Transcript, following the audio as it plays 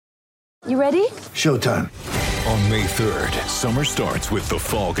You ready? Showtime. On May 3rd, summer starts with The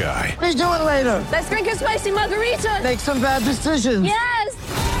Fall Guy. Let's do it later. Let's drink a spicy margarita. Make some bad decisions.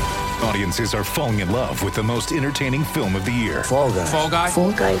 Yes! Audiences are falling in love with the most entertaining film of the year. Fall Guy. Fall Guy?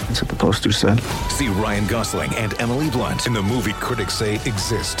 Fall Guy. That's what the poster said. See Ryan Gosling and Emily Blunt in the movie critics say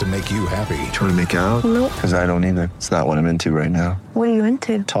exists to make you happy. Trying to make it out? Nope. Because I don't either. It's not what I'm into right now. What are you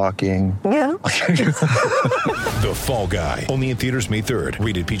into? Talking. Yeah. The Fall Guy. Only in theaters May 3rd.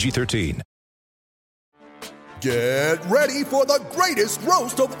 Rated PG-13. Get ready for the greatest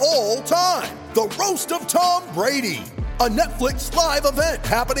roast of all time. The Roast of Tom Brady. A Netflix live event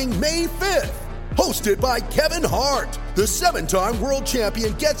happening May 5th. Hosted by Kevin Hart. The 7-time world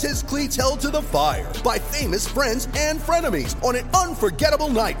champion gets his cleats held to the fire by famous friends and frenemies on an unforgettable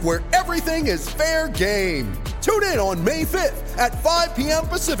night where everything is fair game. Tune in on May 5th at 5 p.m.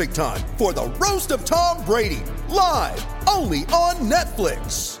 Pacific time for the Roast of Tom Brady. Live only on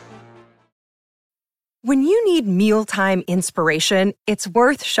Netflix. When you need mealtime inspiration, it's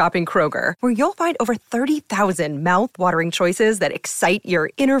worth shopping Kroger, where you'll find over 30,000 mouth-watering choices that excite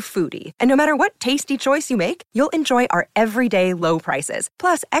your inner foodie. And no matter what tasty choice you make, you'll enjoy our everyday low prices,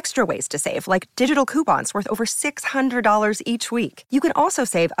 plus extra ways to save, like digital coupons worth over $600 each week. You can also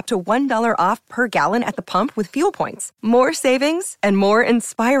save up to $1 off per gallon at the pump with fuel points. More savings and more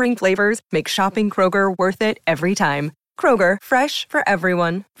inspiring flavors make shopping Kroger worth it every time. Kroger, fresh for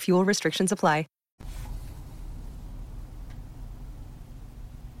everyone. Fuel restrictions apply.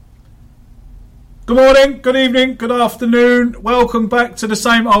 Good morning, good evening, good afternoon. Welcome back to the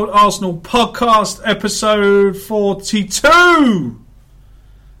Same Old Arsenal podcast, episode 42.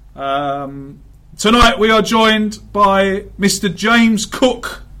 Tonight we are joined by Mr. James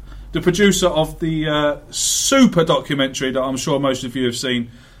Cook, the producer of the super documentary that I'm sure most of you have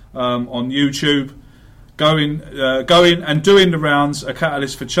seen on YouTube, going and doing the rounds, A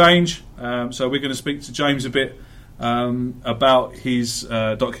Catalyst for Change. So we're going to speak to James a bit about his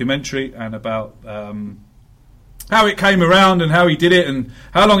documentary and about how it came around and how he did it and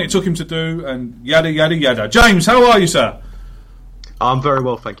how long it took him to do and yada yada yada. James, how are you, sir? I'm very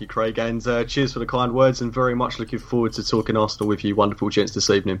well, thank you, Craig, and cheers for the kind words, and very much looking forward to talking Arsenal with you wonderful gents this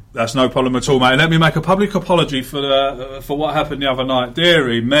evening. That's no problem at all, mate. Let me make a public apology for what happened the other night.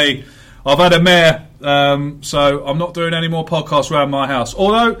 Dearie me, I've had a mare, so I'm not doing any more podcasts around my house,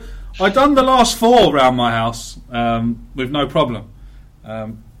 although I've done the last 4 around my house with no problem.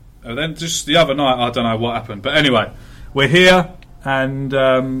 And then just the other night, I don't know what happened. But anyway, we're here, and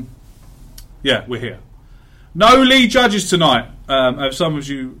we're here. No Lee Judges tonight, as some of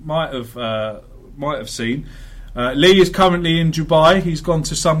you might have seen. Lee is currently in Dubai. He's gone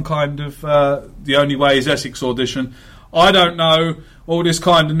to some kind of The Only Way is Essex audition. I don't know, all this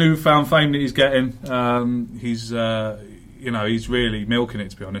kind of newfound fame that he's getting. He's really milking it,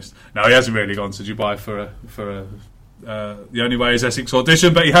 to be honest. No, he hasn't really gone to Dubai for The Only Way is Essex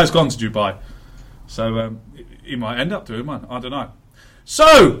audition, but he has gone to Dubai. So he might end up doing one. I don't know.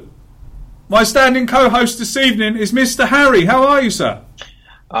 So, my standing co-host this evening is Mr. Harry. How are you, sir?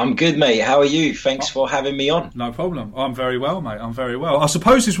 I'm good, mate. How are you? Thanks for having me on. No problem. I'm very well, mate. I'm very well. I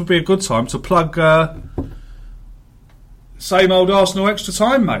suppose this would be a good time to plug Same Old Arsenal Extra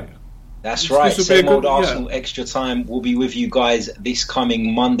Time, mate. That's right. Same Old Arsenal Extra Time will be with you guys this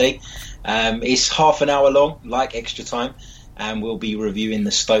coming Monday. It's half an hour long, like Extra Time, and we'll be reviewing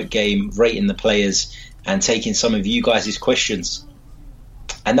the Stoke game, rating the players, and taking some of you guys' questions.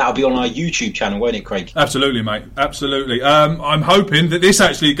 And that'll be on our YouTube channel, won't it, Craig? Absolutely, mate. Absolutely. I'm hoping that this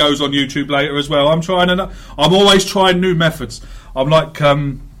actually goes on YouTube later as well. I'm always trying new methods. I'm like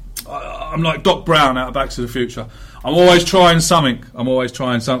Doc Brown out of Back to the Future. I'm always trying something.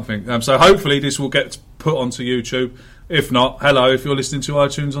 So hopefully this will get put onto YouTube. If not, hello, if you're listening to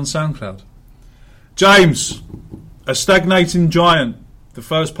iTunes on SoundCloud. James, A Stagnating Giant, the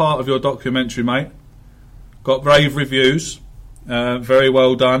first part of your documentary, mate. Got rave reviews. Very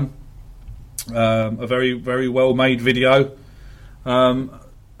well done. A very, very well made video. And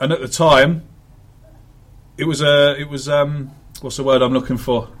at the time, it was what's the word I'm looking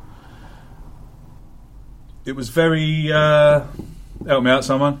for? It was very help me out,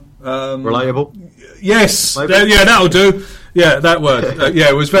 someone. Reliable. Yes, that'll do. Yeah, that word.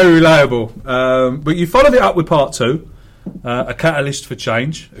 It was very reliable. But you followed it up with part 2, A Catalyst for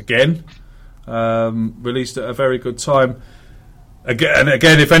Change. Again, released at a very good time. Again,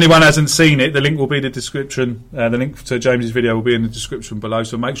 if anyone hasn't seen it, the link will be in the description. The link to James's video will be in the description below.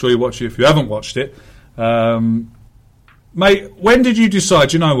 So make sure you watch it if you haven't watched it. Mate, when did you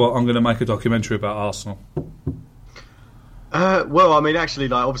decide, you know what, I'm going to make a documentary about Arsenal? Well, I mean, actually,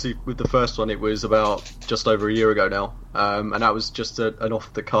 like obviously with the first one, it was about just over a year ago now, and that was just an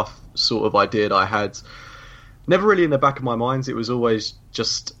off-the-cuff sort of idea that I had. Never really in the back of my mind. It was always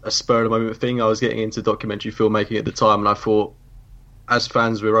just a spur-of-the-moment thing. I was getting into documentary filmmaking at the time, and I thought, as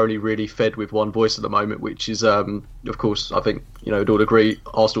fans, we're only really fed with one voice at the moment, which is, of course, I think, we'd all agree,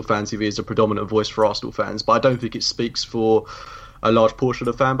 Arsenal Fan TV is a predominant voice for Arsenal fans, but I don't think it speaks for a large portion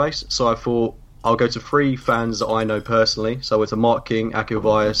of the fan base. So I thought, I'll go to 3 fans that I know personally. So I went to Mark King, Akil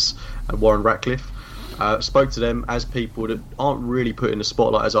Vyas, and Warren Ratcliffe. Spoke to them as people that aren't really put in the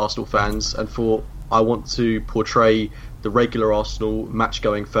spotlight as Arsenal fans, and thought, I want to portray the regular Arsenal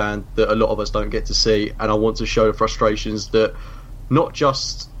match-going fan that a lot of us don't get to see, and I want to show the frustrations that not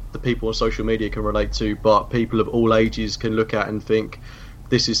just the people on social media can relate to, but people of all ages can look at and think,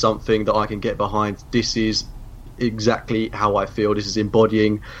 this is something that I can get behind. This is exactly how I feel. This is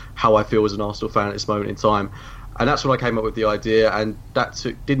embodying how I feel as an Arsenal fan at this moment in time. And that's when I came up with the idea, and that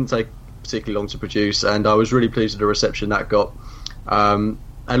didn't take particularly long to produce, and I was really pleased with the reception that got.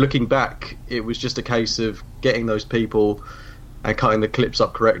 And looking back, it was just a case of getting those people and cutting the clips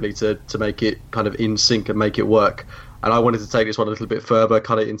up correctly to make it kind of in sync and make it work. And I wanted to take this one a little bit further,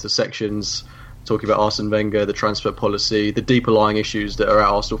 cut it into sections, talking about Arsene Wenger, the transfer policy, the deeper lying issues that are at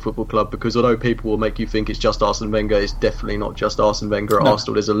Arsenal Football Club, because although people will make you think it's just Arsene Wenger, it's definitely not just Arsene Wenger at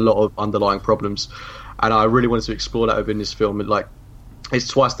Arsenal. There's a lot of underlying problems. And I really wanted to explore that within this film. It's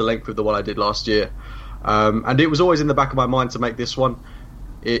twice the length of the one I did last year. And it was always in the back of my mind to make this one.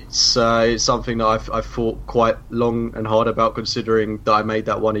 It's something that I've thought quite long and hard about, considering that I made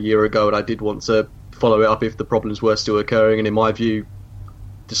that one a year ago, and I did want to follow it up if the problems were still occurring. And in my view,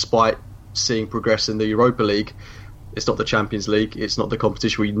 despite seeing progress in the Europa League, it's not the Champions League, it's not the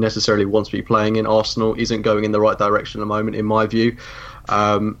competition we necessarily want to be playing in. Arsenal isn't going in the right direction at the moment, in my view,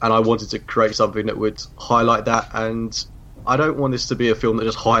 and I wanted to create something that would highlight that. And I don't want this to be a film that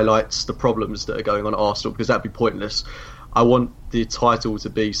just highlights the problems that are going on at Arsenal, because that'd be pointless. I want the title to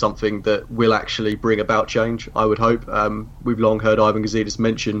be something that will actually bring about change, I would hope. We've long heard Ivan Gazidis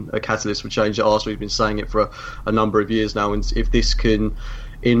mention a catalyst for change at Arsenal. He's been saying it for a number of years now, and if this can,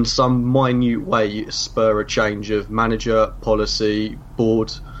 in some minute way, spur a change of manager, policy,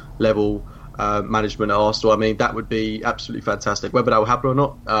 board level management at Arsenal, I mean, that would be absolutely fantastic. Whether that will happen or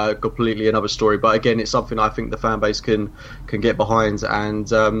not, completely another story. But again, it's something I think the fan base can get behind,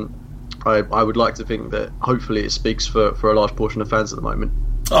 and I would like to think that hopefully it speaks for a large portion of fans at the moment.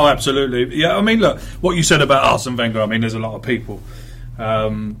 Oh, absolutely. Yeah, I mean, look, what you said about Arsene Wenger, I mean, there's a lot of people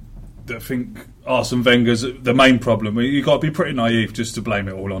that think Arsene Wenger's the main problem. You've got to be pretty naive just to blame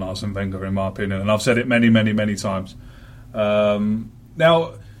it all on Arsene Wenger, in my opinion, and I've said it many, many, many times.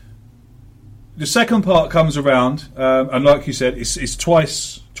 Now, the second part comes around, and like you said, it's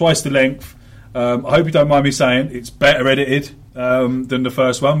twice the length. I hope you don't mind me saying it's better edited than the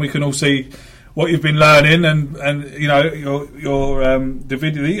first one. We can all see what you've been learning, and your the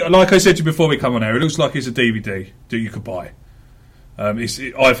video. Like I said to you before we come on air, it looks like it's a DVD that you could buy.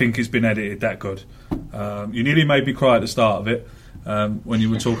 I think it's been edited that good. You nearly made me cry at the start of it when you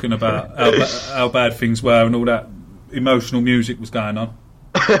were talking about how bad things were and all that emotional music was going on.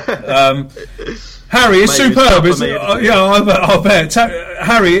 Harry, it's superb. I'll bet.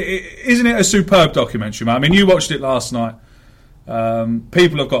 Harry, isn't it a superb documentary, man? I mean, you watched it last night.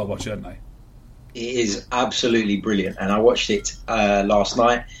 People have got to watch it, haven't they? It is absolutely brilliant, and I watched it last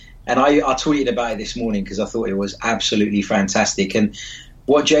night, and I tweeted about it this morning because I thought it was absolutely fantastic. And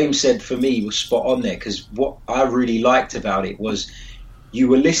what James said for me was spot on there, because what I really liked about it was you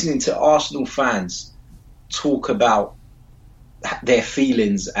were listening to Arsenal fans talk about their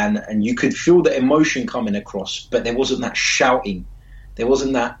feelings, and you could feel the emotion coming across, but there wasn't that shouting. There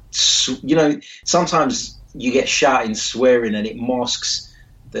wasn't that, sometimes you get shouting, swearing, and it masks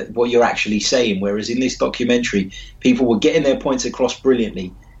what you're actually saying. Whereas in this documentary, people were getting their points across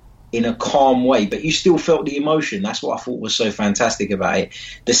brilliantly in a calm way, but you still felt the emotion. That's what I thought was so fantastic about it.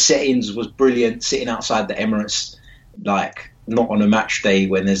 The settings was brilliant, sitting outside the Emirates, like not on a match day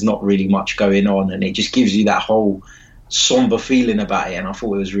when there's not really much going on, and it just gives you that whole somber feeling about it. And I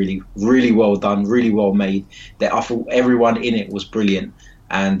thought it was really, really well done, really well made. That I thought everyone in it was brilliant,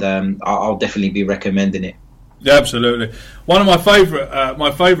 and I'll definitely be recommending it. Yeah, absolutely. One of my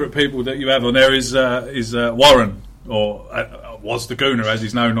favourite people that you have on there is Warren, or was the Gooner as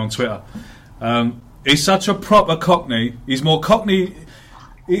he's known on Twitter. He's such a proper Cockney. He's more Cockney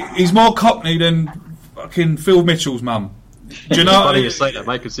than fucking Phil Mitchell's mum. Do you know? It's funny you say that,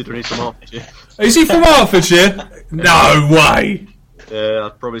 mate, considering he's from Hertfordshire. Is he from Hertfordshire? No way. Yeah, I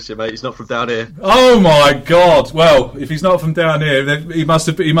promise you, mate. He's not from down here. Oh my God! Well, if he's not from down here, then he must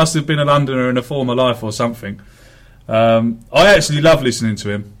have been a Londoner in a former life or something. I actually love listening to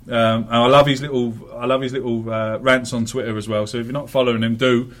him, and I love his little rants on Twitter as well. So if you're not following him,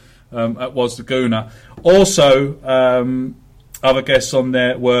 do at Was the Gooner. Also, other guests on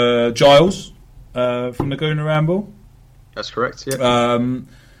there were Giles from the Gooner Ramble. That's correct. Yeah.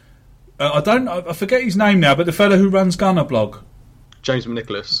 I forget his name now, but the fellow who runs Gunner Blog, James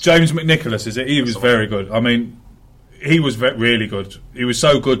McNicholas. James McNicholas, is it? He was very good. I mean, he was really good. He was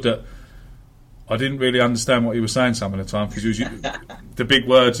so good that I didn't really understand what he was saying some of the time because he was the big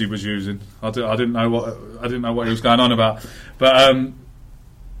words he was using. I didn't know what he was going on about. But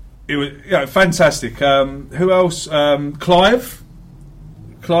it was fantastic. Who else? Clive,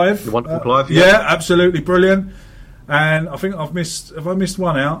 the wonderful Clive. Yeah, absolutely brilliant. And I think Have I missed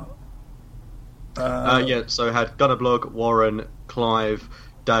one out? So I had Gunner Blog, Warren, Clive,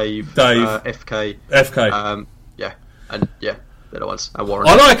 Dave, FK. They're the ones. And Warren.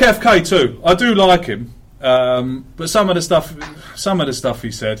 I like FK too. I do like him, but some of the stuff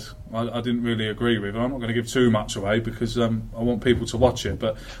he said, I didn't really agree with. I'm not going to give too much away because I want people to watch it.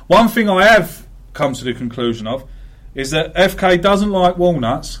 But one thing I have come to the conclusion of is that FK doesn't like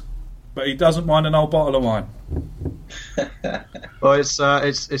walnuts, but he doesn't mind an old bottle of wine. Well,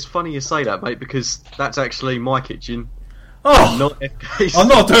 it's funny you say that, mate, because that's actually my kitchen. Oh, not FK's. I'm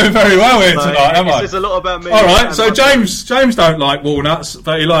not doing very well here tonight, am I? It says a lot about me. All right, so James don't like walnuts,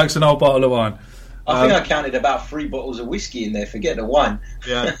 but he likes an old bottle of wine. I think I counted about 3 bottles of whiskey in there. Forget the wine.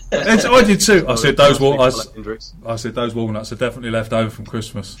 Yeah, I did too. I said those walnuts are definitely left over from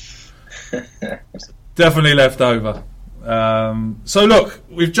Christmas. Definitely left over. So look,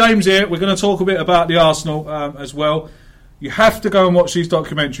 with James here, we're going to talk a bit about the Arsenal as well. You have to go and watch these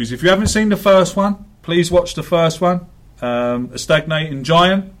documentaries. If you haven't seen the first one, please watch the first one. A Stagnating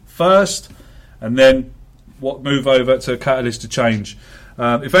Giant first, and then move over to Catalyst to Change.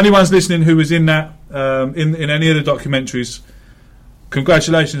 If anyone's listening who was in that in any of the documentaries,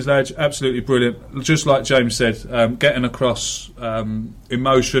 congratulations, lads, absolutely brilliant. Just like James said, getting across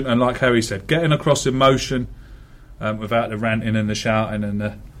emotion, and like Harry said, getting across emotion without the ranting and the shouting and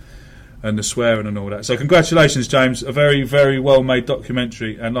the swearing and all that. So congratulations, James, a very, very well made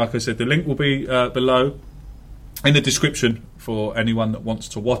documentary, and like I said, the link will be below in the description for anyone that wants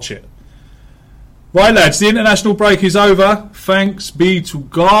to watch it. Right, lads, the international break is over. Thanks be to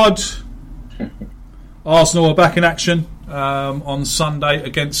God. Arsenal are back in action on Sunday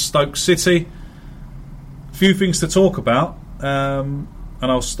against Stoke City. A few things to talk about, and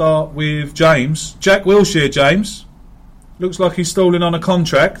I'll start with James. Jack Wilshere, James. Looks like he's stalling on a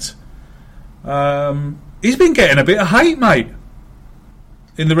contract. He's been getting a bit of hate, mate,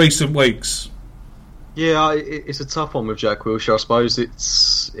 in the recent weeks. Yeah, it's a tough one with Jack Wilshere. I suppose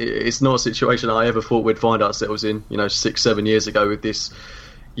it's not a situation I ever thought we'd find ourselves in, 6-7 years ago, with this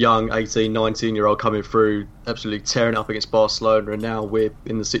young 18, 19-year-old coming through, absolutely tearing up against Barcelona, and now we're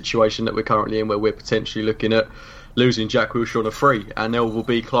in the situation that we're currently in, where we're potentially looking at losing Jack Wilshere on a free, and there will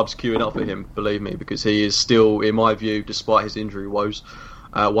be clubs queuing up for him, believe me, because he is still, in my view, despite his injury woes,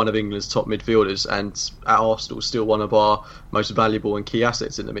 one of England's top midfielders, and at Arsenal still one of our most valuable and key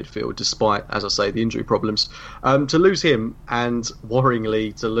assets in the midfield, despite, as I say, the injury problems. To lose him, and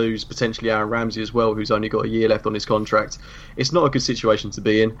worryingly to lose potentially Aaron Ramsey as well, who's only got a year left on his contract, it's not a good situation to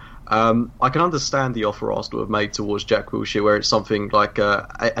be in. I can understand the offer Arsenal have made towards Jack Wilshere, where it's something like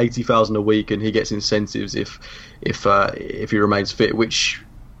 $80,000 a week, and he gets incentives if he remains fit, which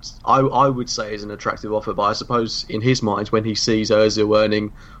I would say is an attractive offer, but I suppose in his mind, when he sees Ozil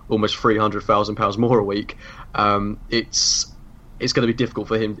earning almost £300,000 more a week, it's going to be difficult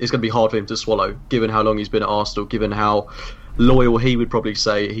for him. It's going to be hard for him to swallow, given how long he's been at Arsenal, given how loyal he would probably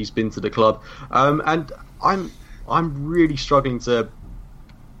say he's been to the club. And I'm really struggling to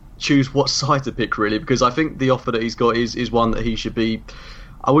choose what side to pick, really, because I think the offer that he's got is one that he should be,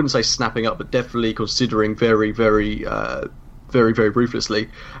 I wouldn't say snapping up, but definitely considering very, very ruthlessly,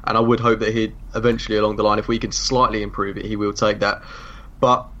 and I would hope that he'd eventually, along the line, if we can slightly improve it, he will take that.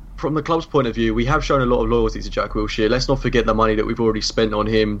 But from the club's point of view, we have shown a lot of loyalty to Jack Wilshere. Let's not forget the money that we've already spent on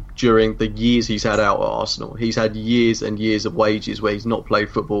him during the years he's had out at Arsenal. He's had years and years of wages where he's not played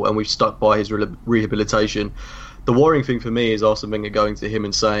football, and we've stuck by his rehabilitation. The worrying thing for me is Arsene Wenger going to him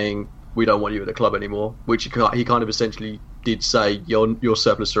and saying, we don't want you at the club anymore, which he kind of essentially did say, your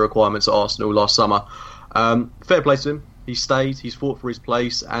surplus to requirements at Arsenal last summer. Fair play to him. He stayed, he's fought for his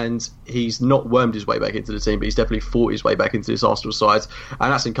place, and he's not wormed his way back into the team, but he's definitely fought his way back into this Arsenal side,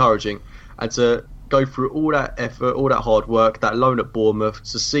 and that's encouraging. And to go through all that effort, all that hard work, that loan at Bournemouth,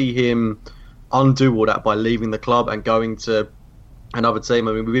 to see him undo all that by leaving the club and going to another team,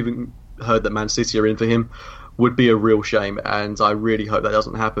 I mean, we've even heard that Man City are in for him, would be a real shame, and I really hope that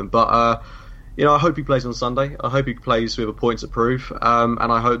doesn't happen. But I hope he plays on Sunday. I hope he plays with a point to prove,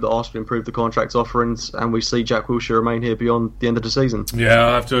 and I hope that Arsenal improve the contract offerings and we see Jack Wilshere remain here beyond the end of the season. Yeah,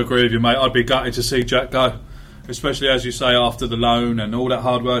 I have to agree with you, mate. I'd be gutted to see Jack go, especially, as you say, after the loan and all that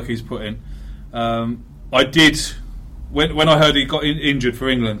hard work he's put in. I did, when I heard he got injured for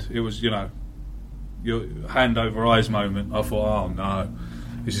England, it was, your hand over eyes moment. I thought, oh no,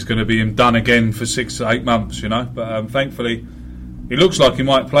 this is going to be him done again for 6 to 8 months, But thankfully, he looks like he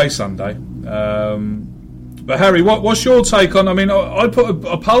might play Sunday. But Harry, what's your take on? I mean, I put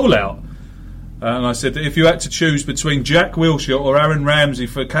a poll out, and I said that if you had to choose between Jack Wilshere or Aaron Ramsey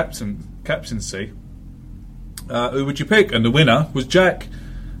for captaincy, who would you pick? And the winner was Jack,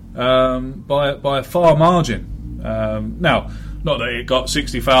 by a far margin. Now, not that it got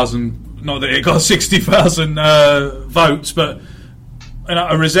 60,000, votes, but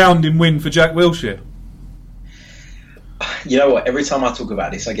a resounding win for Jack Wilshere. You know what? Every time I talk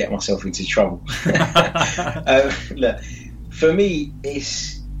about this, I get myself into trouble. Look, for me,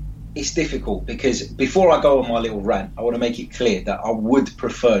 it's difficult because before I go on my little rant, I want to make it clear that I would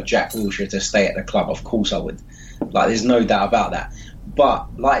prefer Jack Wilshere to stay at the club. Of course, I would. There's no doubt about that.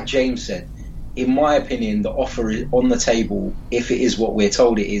 But like James said, in my opinion, the offer on the table, if it is what we're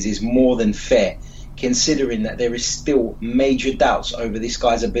told it is more than fair, considering that there is still major doubts over this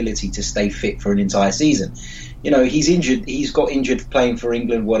guy's ability to stay fit for an entire season. He's injured. He's got injured playing for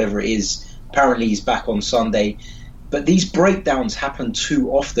England, whatever it is. Apparently, he's back on Sunday. But these breakdowns happen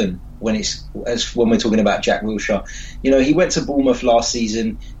too often when we're talking about Jack Wilshere. He went to Bournemouth last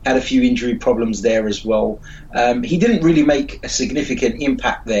season, had a few injury problems there as well. He didn't really make a significant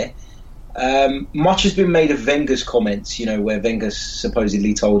impact there. Much has been made of Wenger's comments, where Wenger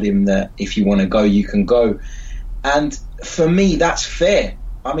supposedly told him that if you want to go, you can go. And for me, that's fair.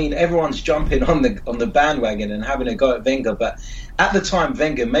 I mean, everyone's jumping on the bandwagon and having a go at Wenger, but at the time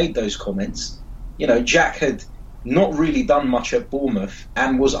Wenger made those comments, Jack had not really done much at Bournemouth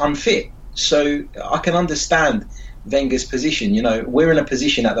and was unfit. So I can understand Wenger's position. We're in a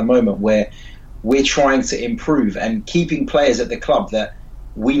position at the moment where we're trying to improve, and keeping players at the club that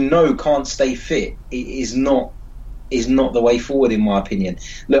we know can't stay fit is not the way forward, in my opinion.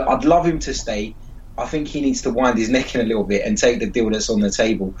 Look, I'd love him to stay. I think he needs to wind his neck in a little bit and take the deal that's on the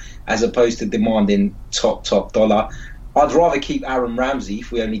table, as opposed to demanding top dollar. I'd rather keep Aaron Ramsey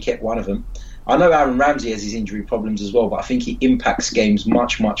if we only kept one of them. I know Aaron Ramsey has his injury problems as well, but I think he impacts games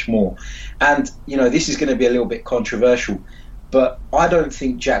much, much more. And, this is going to be a little bit controversial, but I don't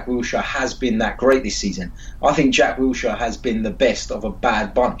think Jack Wilshere has been that great this season. I think Jack Wilshere has been the best of a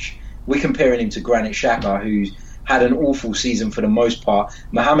bad bunch. We're comparing him to Granit Xhaka, who's had an awful season for the most part.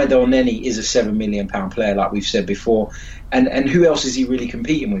 Mohamed Elneny is a £7 million player, like we've said before. And who else is he really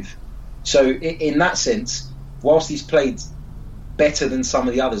competing with? So in that sense, whilst he's played better than some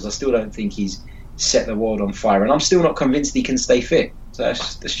of the others, I still don't think he's set the world on fire. And I'm still not convinced he can stay fit. So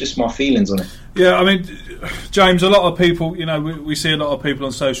that's just my feelings on it. Yeah, I mean, James, a lot of people, we see a lot of people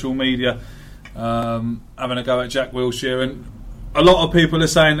on social media having a go at Jack Wilshere. And a lot of people are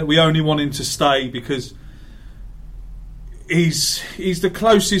saying that we only want him to stay because he's the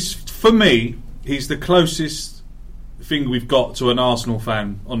closest, for me, he's the closest thing we've got to an Arsenal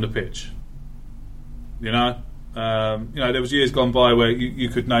fan on the pitch. There was years gone by where you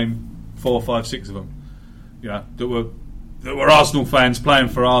could name 4, 5, 6 of them, that were Arsenal fans playing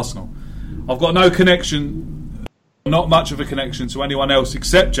for Arsenal. I've got no connection, not much of a connection to anyone else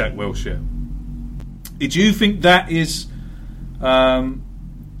except Jack Wilshere. Do you think that is,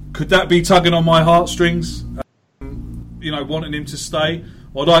 could that be tugging on my heartstrings? Wanting him to stay,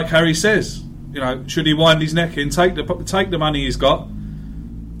 or like Harry says, should he wind his neck in, take the money he's got,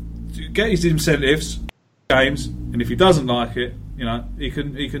 get his incentives, games, and if he doesn't like it, he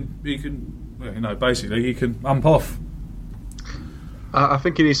can basically he can ump off. I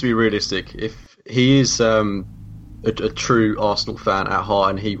think he needs to be realistic. If he is a true Arsenal fan at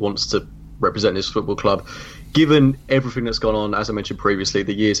heart and he wants to represent his football club, given everything that's gone on, as I mentioned previously,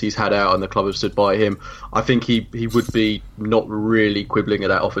 the years he's had out and the club have stood by him, I think he would be not really quibbling at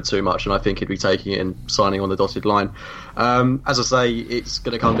that offer too much, and I think he'd be taking it and signing on the dotted line. As I say, it's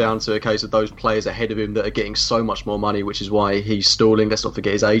going to come down to a case of those players ahead of him that are getting so much more money, which is why he's stalling. Let's not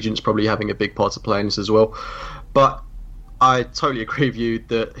forget his agent's probably having a big part to play in this as well. But I totally agree with you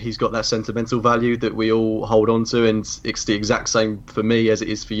that he's got that sentimental value that we all hold on to, and it's the exact same for me as it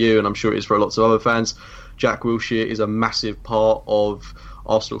is for you, and I'm sure it is for lots of other fans. Jack Wilshere is a massive part of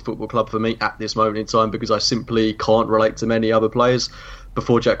Arsenal Football Club for me at this moment in time, because I simply can't relate to many other players.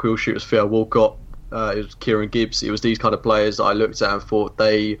 Before Jack Wilshere, it was Theo Walcott, it was Kieran Gibbs, it was these kind of players that I looked at and thought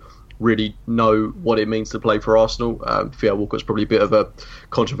they really know what it means to play for Arsenal. Theo Walcott's probably a bit of a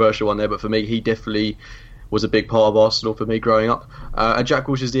controversial one there, but for me, he definitely was a big part of Arsenal for me growing up. And Jack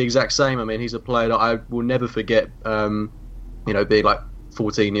Wilshere is the exact same. I mean, he's a player that I will never forget, being like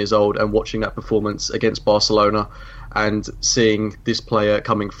 14 years old and watching that performance against Barcelona and seeing this player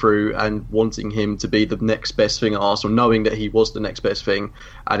coming through and wanting him to be the next best thing at Arsenal, knowing that he was the next best thing,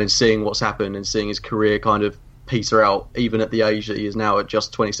 and then seeing what's happened and seeing his career kind of peter out, even at the age that he is now at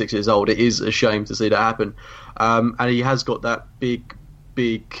just 26 years old. It is a shame to see that happen. And he has got that big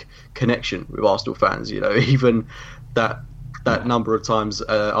connection with Arsenal fans, even that number of times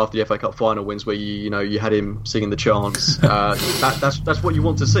after the FA Cup final wins where you had him singing the chants. That's what you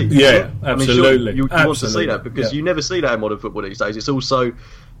want to see. Yeah, absolutely. You want to see that because you never see that in modern football these days. It's also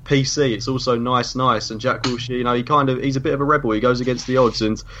PC. It's also nice. And Jack Wilshere, he's a bit of a rebel. He goes against the odds,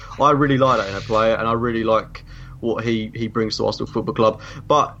 and I really like that in a player, and I really like what he brings to Arsenal Football Club.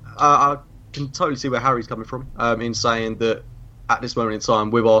 But I can totally see where Harry's coming from in saying that at this moment in time,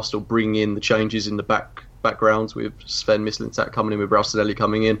 with Arsenal bringing in the changes in the backgrounds, with Sven Mislintat coming in, with Ralstonelli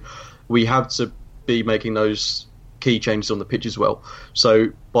coming in, we have to be making those key changes on the pitch as well.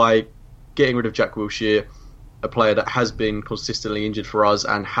 So by getting rid of Jack Wilshere, a player that has been consistently injured for us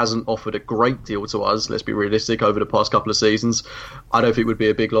and hasn't offered a great deal to us, let's be realistic, over the past couple of seasons, I don't think it would be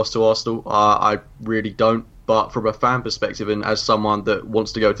a big loss to Arsenal. I really don't. But from a fan perspective, and as someone that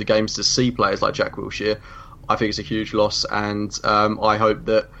wants to go to games to see players like Jack Wilshere, I think it's a huge loss, and I hope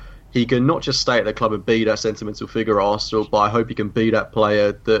that he can not just stay at the club and be that sentimental figure at Arsenal, but I hope he can be that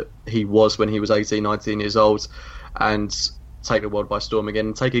player that he was when he was 18, 19 years old, and take the world by storm again,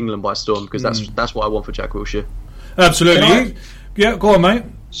 and take England by storm, because that's what I want for Jack Wilshere. Absolutely. Yeah, go on, mate.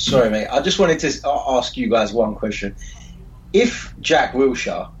 Sorry, mate. I just wanted to ask you guys one question. If Jack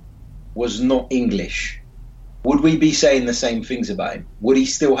Wilshere was not English, would we be saying the same things about him? Would he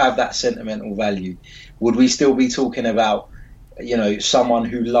still have that sentimental value? Would we still be talking about, someone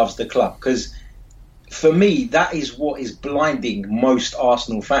who loves the club? Because for me, that is what is blinding most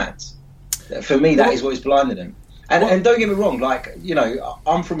Arsenal fans. For me, that is what is blinding them. And don't get me wrong,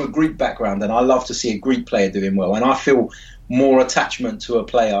 I'm from a Greek background, and I love to see a Greek player doing well, and I feel more attachment to a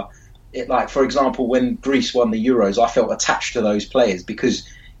player. For example, when Greece won the Euros, I felt attached to those players because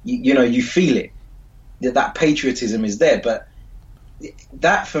you feel it. That patriotism is there, but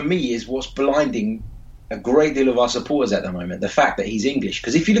that for me is what's blinding a great deal of our supporters at the moment, the fact that he's English.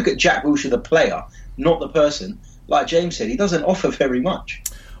 Because if you look at Jack Wilshere, the player, not the person, like James said, he doesn't offer very much.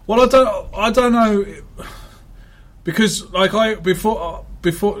 Well, I don't know, because before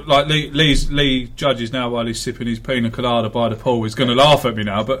Lee judges now while he's sipping his pina colada by the pool, he's going to laugh at me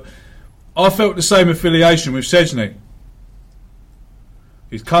now, but I felt the same affiliation with Szczęsny.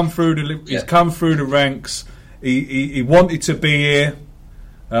 He's come through the ranks. He wanted to be here.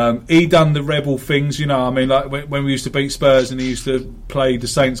 He done the rebel things, like when we used to beat Spurs and he used to play The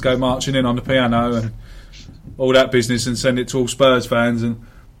Saints Go Marching In on the piano and all that business and send it to all Spurs fans. And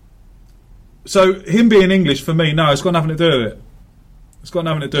so him being English, for me, no, it's got nothing to do with it. It's got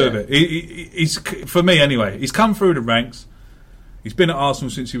nothing to do with it. He's, for me anyway, he's come through the ranks. He's been at Arsenal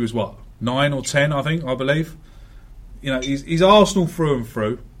since he was 9 or 10, I believe. He's Arsenal through and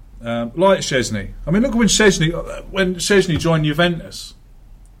through, like Szczęsny. I mean, look when Szczęsny joined Juventus,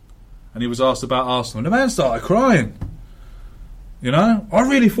 and he was asked about Arsenal, and the man started crying. I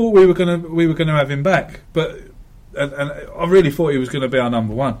really thought we were gonna have him back, but and I really thought he was going to be our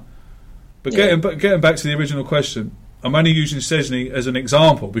number one. But getting back to the original question, I'm only using Szczęsny as an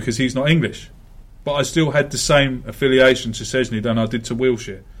example because he's not English, but I still had the same affiliation to Szczęsny than I did to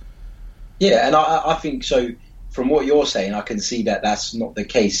Wilshere. Yeah, and I think so. From what you're saying, I can see that that's not the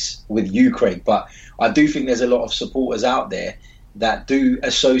case with you, Craig. But I do think there's a lot of supporters out there that do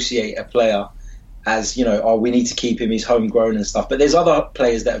associate a player as, we need to keep him, he's homegrown and stuff. But there's other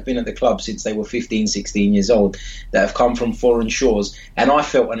players that have been at the club since they were 15, 16 years old that have come from foreign shores, and I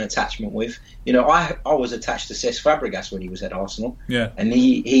felt an attachment with. I was attached to Cesc Fabregas when he was at Arsenal. Yeah. And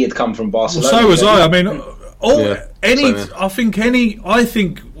he had come from Barcelona. Well, so was I. I mean, I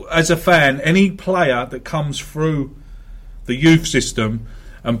think as a fan, any player that comes through the youth system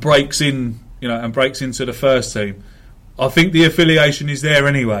and breaks into the first team, I think the affiliation is there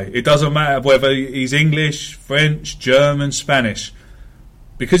anyway. It doesn't matter whether he's English, French, German, Spanish,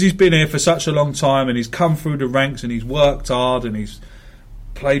 because he's been here for such a long time and he's come through the ranks and he's worked hard and he's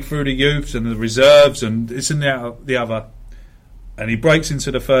played through the youths and the reserves and this and the other, and he breaks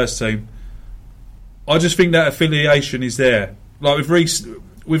into the first team. I just think that affiliation is there. Like with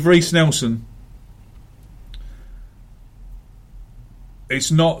Reece Nelson, it's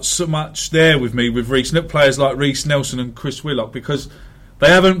not so much there with me with players like Reece Nelson and Chris Willock, because They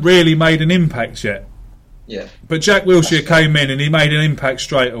haven't really made an impact yet. Yeah. But Jack Wilshere came in and he made an impact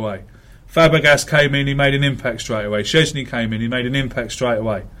straight away. Fabregas came in, he made an impact straight away. Chesney came in, he made an impact straight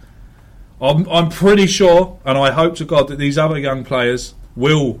away. I'm pretty sure, and I hope to God that these other young players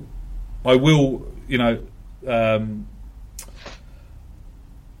will, I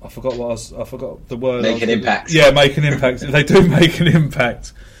forgot the word. Make an impact. Yeah, make an impact. They do make an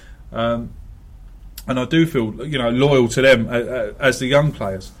impact. And I do feel, loyal to them as the young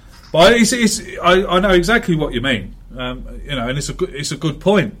players. But I know exactly what you mean. And it's a good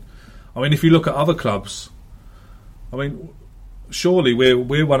point. I mean, if you look at other clubs, I mean, surely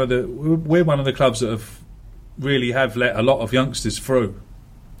we're one of the clubs that have let a lot of youngsters through.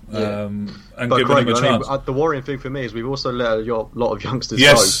 And given them a chance. The worrying thing for me is we've also let a lot of youngsters go.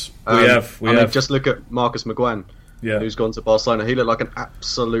 Yes, we have. Just look at Marcus McGuinn, who's gone to Barcelona. He looked like an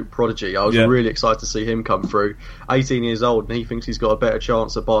absolute prodigy. I was really excited to see him come through. 18 years old, and he thinks he's got a better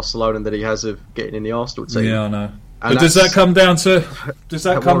chance at Barcelona than he has of getting in the Arsenal team. Yeah, I know. And but does that come down to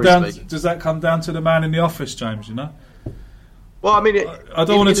the man in the office, James? Well, I mean, I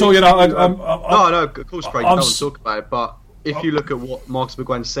don't want to talk. No, of course, Craig. I don't want to talk about it, but. If you look at what Marcus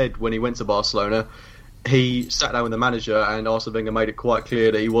McGuinn said when he went to Barcelona, he sat down with the manager and Arsene Wenger made it quite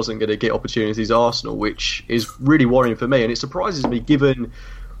clear that he wasn't going to get opportunities at Arsenal, which is really worrying for me. And it surprises me given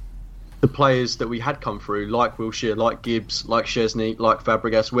the players that we had come through, like Wilshere, like Gibbs, like Chesney, like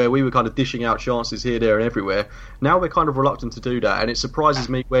Fabregas, where we were kind of dishing out chances here, there and everywhere. Now we're kind of reluctant to do that. And it surprises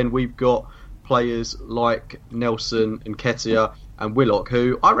me when we've got players like Nelson and Nketiah and Willock,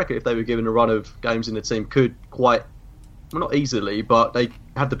 who I reckon if they were given a run of games in the team could quite... Well, not easily, but they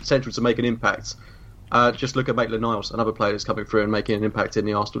have the potential to make an impact. Just look at Maitland-Niles, another player that's coming through and making an impact in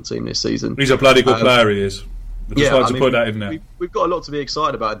the Arsenal team this season. He's a bloody good player, he is. I just wanted to put that in there. We've got a lot to be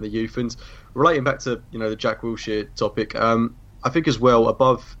excited about in the youth, and relating back to the Jack Wilshere topic, I think as well,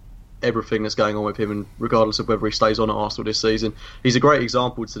 above everything that's going on with him, and regardless of whether he stays on at Arsenal this season, he's a great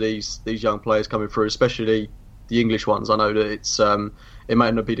example to these young players coming through, especially the English ones. I know that it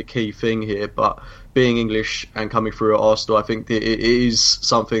might not be the key thing here, but being English and coming through at Arsenal, I think it is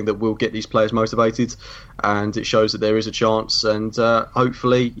something that will get these players motivated, and it shows that there is a chance. And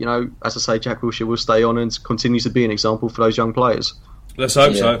hopefully, as I say, Jack Wilshere will stay on and continue to be an example for those young players. Let's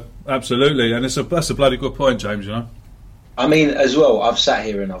hope so. Absolutely, and that's a bloody good point, James. I mean, as well, I've sat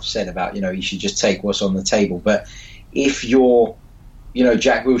here and I've said about you should just take what's on the table, but if you're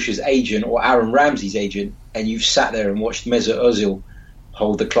Jack Wilshere's agent or Aaron Ramsey's agent, and you've sat there and watched Mesut Ozil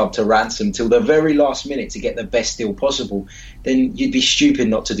hold the club to ransom till the very last minute to get the best deal possible, then you'd be stupid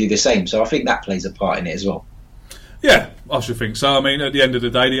not to do the same. So I think that plays a part in it as well. Yeah, I should think so. I mean, at the end of the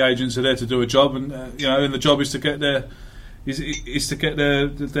day, the agents are there to do a job, and and the job is to get their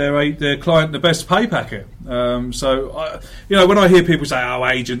their client the best pay packet. So when I hear people say, "Oh,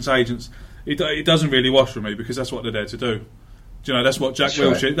 agents," it doesn't really wash for me, because that's what they're there to do. That's what Jack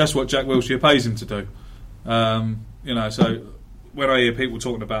Wilshere pays him to do. So when I hear people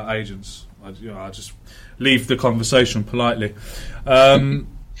talking about agents, I just leave the conversation politely.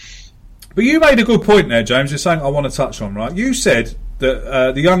 But you made a good point there, James. It's something I want to touch on, right? You said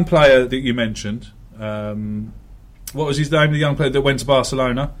that the young player that you mentioned, what was his name? The young player that went to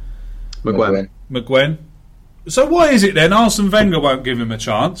Barcelona, McGuinn. So why is it then Arsene Wenger won't give him a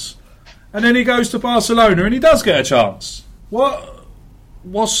chance, and then he goes to Barcelona and he does get a chance?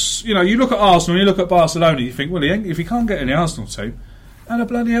 What's you look at Arsenal and you look at Barcelona, you think, well, if he can't get in the Arsenal team, how the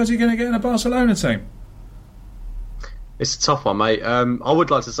bloody hell is he going to get in a Barcelona team? It's a tough one, mate. I would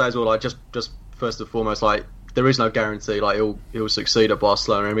like to say as well, just first and foremost, there is no guarantee he'll succeed at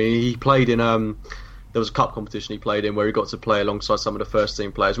Barcelona. I mean, he played in there was a cup competition he played in where he got to play alongside some of the first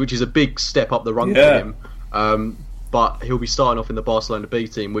team players, which is a big step up the run for him. But he'll be starting off in the Barcelona B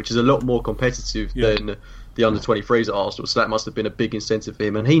team, which is a lot more competitive than the under-23s at Arsenal, so that must have been a big incentive for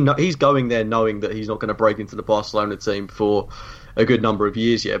him. And he's going there knowing that he's not going to break into the Barcelona team for a good number of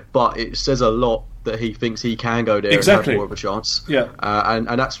years yet. But it says a lot that he thinks he can go there and have more of a chance. Yeah, and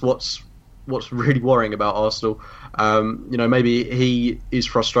that's what's really worrying about Arsenal. Maybe he is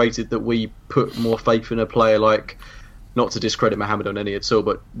frustrated that we put more faith in a player like, not to discredit Mohamed Elneny at all,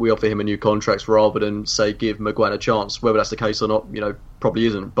 but we offer him a new contract rather than, say, give McGuinn a chance. Whether that's the case or not, probably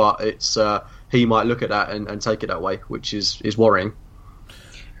isn't. But it's he might look at that and take it that way, which is worrying.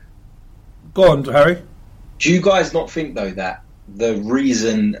 Go on, Harry. Do you guys not think, though, that the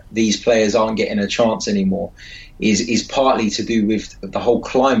reason these players aren't getting a chance anymore is partly to do with the whole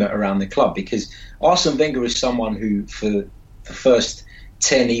climate around the club? Because Arsene Wenger is someone who, for the first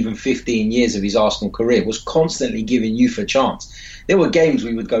 10, even 15 years of his Arsenal career, was constantly giving youth a chance. There were games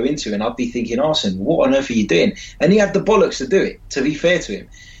we would go into and I'd be thinking, Arsene, what on earth are you doing? And he had the bollocks to do it, to be fair to him.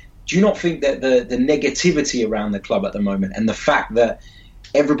 Do you not think that the negativity around the club at the moment and the fact that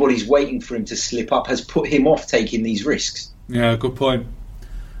everybody's waiting for him to slip up has put him off taking these risks? Yeah, good point.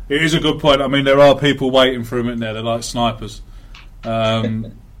 It is a good point. I mean, there are people waiting for him in there. They're like snipers,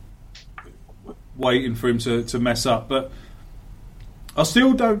 waiting for him to mess up. But I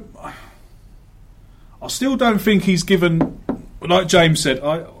still don't think he's given, like James said,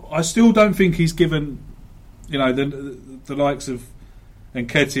 I still don't think he's given, the likes of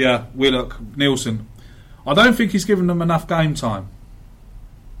Nketiah, Willock, Nielsen. I don't think he's given them enough game time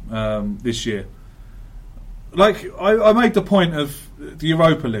this year. Like, I made the point of the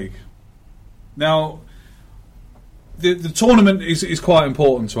Europa League. Now, the tournament is quite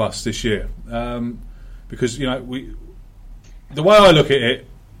important to us this year because, the way I look at it,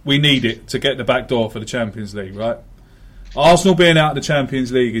 we need it to get the back door for the Champions League, right? Arsenal being out of the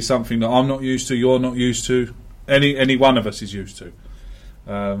Champions League is something that I'm not used to, you're not used to, any one of us is used to.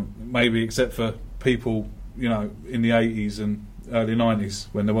 Maybe except for people, in the 80s and early 90s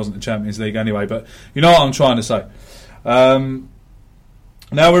when there wasn't a Champions League anyway, but you know what I'm trying to say.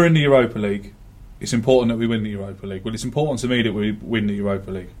 Now we're in the Europa League. It's important that we win the Europa League. Well, it's important to me that we win the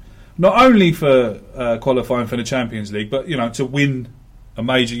Europa League. Not only for qualifying for the Champions League, but to win a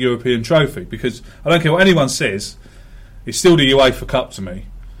major European trophy, because I don't care what anyone says, it's still the UEFA Cup to me,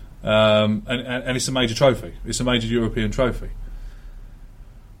 and it's a major trophy. It's a major European trophy.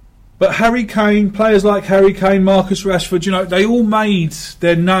 But Harry Kane, players like Harry Kane, Marcus Rashford, they all made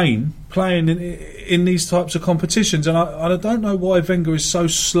their name playing in these types of competitions, and I don't know why Wenger is so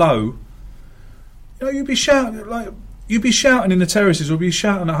slow. You'd be shouting in the terraces, or be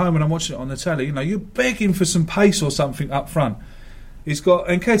shouting at home when I'm watching it on the telly. You're begging for some pace or something up front. He's got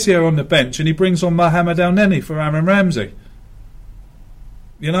Nketiah on the bench, and he brings on Mohamed El Neni for Aaron Ramsey.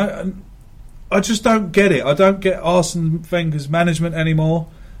 And I just don't get it. I don't get Arsene Wenger's management anymore.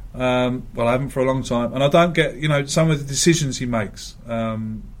 Well, I haven't for a long time, and I don't get some of the decisions he makes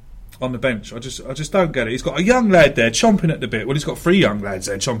on the bench. I just don't get it. He's got a young lad there chomping at the bit. Well, he's got 3 young lads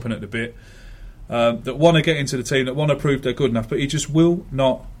there chomping at the bit that want to get into the team, that want to prove they're good enough, but he just will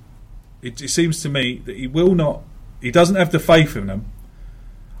not. It seems to me that he will not. He doesn't have the faith in them,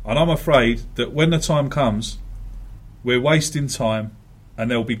 and I'm afraid that when the time comes, we're wasting time, and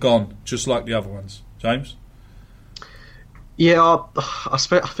they'll be gone just like the other ones. James? Yeah, I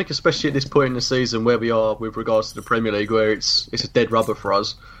think especially at this point in the season where we are with regards to the Premier League, where it's a dead rubber for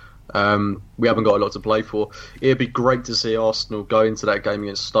us. We haven't got a lot to play for. It'd be great to see Arsenal go into that game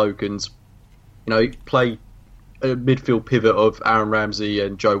against Stoke and play a midfield pivot of Aaron Ramsey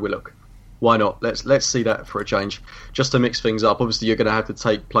and Joe Willock. Why not? Let's see that for a change, just to mix things up. Obviously, you're going to have to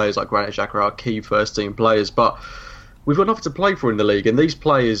take players like Granit Xhaka, our key first team players, but we've got enough to play for in the league, and these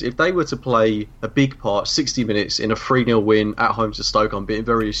players, if they were to play a big part, 60 minutes in a 3-0 win at home to Stoke, I'm being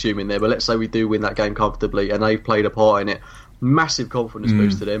very assuming there, but let's say we do win that game comfortably and they've played a part in it, massive confidence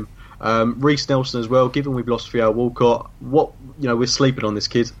boost to them. Reece Nelson as well, given we've lost Theo Walcott, we're sleeping on this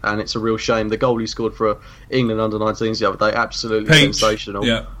kid, and it's a real shame. The goal he scored for England under-19s the other day, absolutely sensational.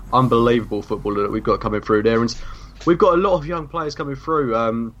 Yeah. Unbelievable footballer that we've got coming through there, and we've got a lot of young players coming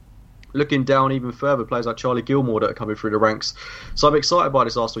through. Looking down even further, players like Charlie Gilmore that are coming through the ranks. So I'm excited by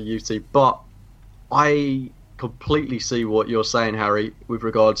this Arsenal youth team, but I completely see what you're saying, Harry, with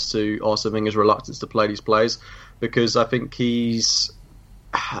regards to Arsene Wenger's reluctance to play these players, because I think he's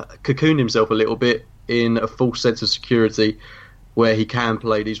cocooned himself a little bit in a false sense of security where he can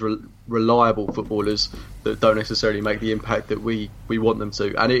play these reliable footballers that don't necessarily make the impact that we want them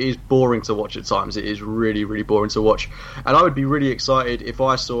to. And it is boring to watch at times. It is really, really boring to watch. And I would be really excited if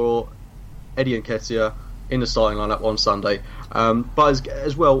I saw Eddie Nketiah in the starting lineup on Sunday. But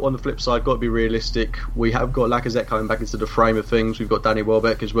as well, on the flip side, got to be realistic. We have got Lacazette coming back into the frame of things. We've got Danny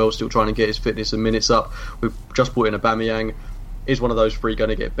Welbeck as well, still trying to get his fitness and minutes up. We've just brought in Aubameyang. Is one of those 3 going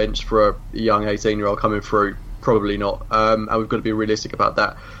to get benched for a young 18-year-old coming through? Probably not. And we've got to be realistic about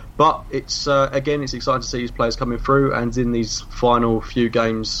that. But it's it's exciting to see these players coming through, and in these final few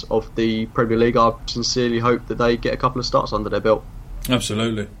games of the Premier League, I sincerely hope that they get a couple of starts under their belt.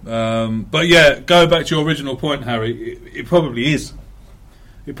 Absolutely. But yeah, going back to your original point, Harry, it probably is.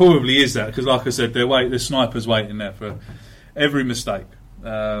 It probably is that, because like I said, there's snipers waiting there for every mistake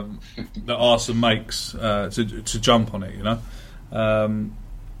that Arsene makes to jump on it,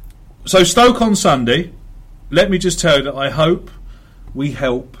 So Stoke on Sunday, let me just tell you that I hope we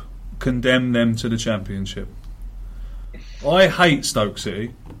help condemn them to the Championship. I hate Stoke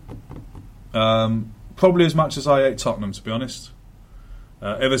City, probably as much as I hate Tottenham, to be honest.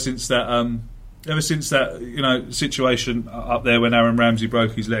 Ever since that situation up there when Aaron Ramsey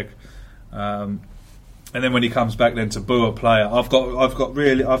broke his leg, and then when he comes back then to boo a player, I've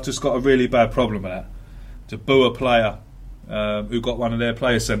just got a really bad problem with that. To boo a player who got one of their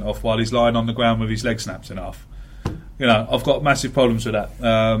players sent off while he's lying on the ground with his leg snapped in half. I've got massive problems with that.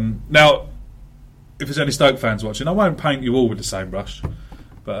 Now, if there's any Stoke fans watching, I won't paint you all with the same brush.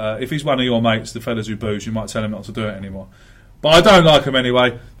 But if he's one of your mates, the fellas who boos, you might tell him not to do it anymore. But I don't like them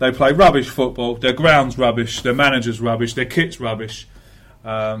anyway. They play rubbish football. Their ground's rubbish. Their manager's rubbish. Their kit's rubbish.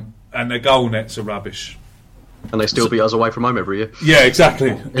 And their goal nets are rubbish. And they still beat us away from home every year. Yeah, exactly.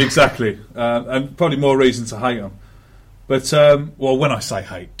 And probably more reason to hate them. But, when I say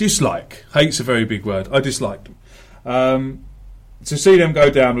hate, dislike. Hate's a very big word. I dislike them. To see them go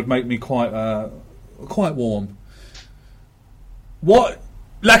down would make me quite warm. What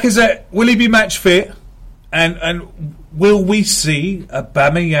Lacazette, will he be match fit? And will we see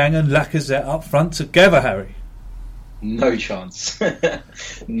Aubameyang and Lacazette up front together, Harry? No chance.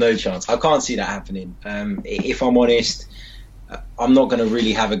 No chance. I can't see that happening. If I'm honest, I'm not going to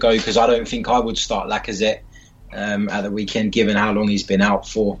really have a go because I don't think I would start Lacazette at the weekend, given how long he's been out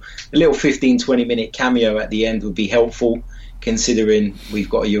for. A little 15-20 minute cameo at the end would be helpful, considering we've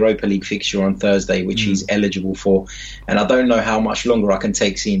got a Europa League fixture on Thursday, which he's eligible for. And I don't know how much longer I can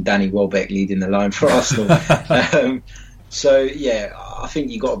take seeing Danny Welbeck leading the line for Arsenal. I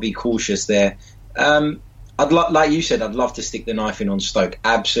think you've got to be cautious there. Like you said, I'd love to stick the knife in on Stoke.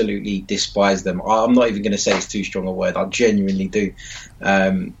 Absolutely despise them. I'm not even going to say it's too strong a word. I genuinely do.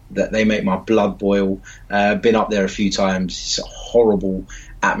 That they make my blood boil. Been up there a few times. It's a horrible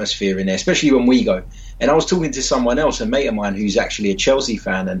atmosphere in there, especially when we go. And I was talking to someone else, a mate of mine who's actually a Chelsea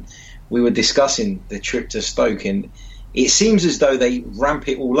fan, and we were discussing the trip to Stoke, and it seems as though they ramp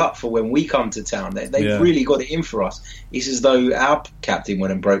it all up for when we come to town. They've really got it in for us. It's as though our captain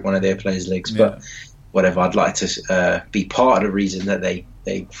went and broke one of their players' legs. But whatever, I'd like to be part of the reason that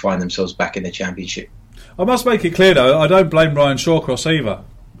they find themselves back in the Championship. I must make it clear, though, I don't blame Ryan Shawcross either.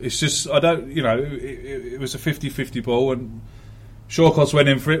 It's just, I don't, it was a 50-50 ball, and Shawcross went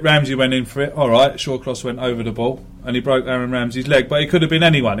in for it, Ramsey went in for it. All right, Shawcross went over the ball and he broke Aaron Ramsey's leg, but it could have been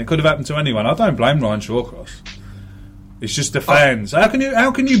anyone. It could have happened to anyone. I don't blame Ryan Shawcross. It's just the fans. How can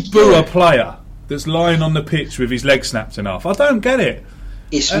you boo a player that's lying on the pitch with his leg snapped in half? I don't get it.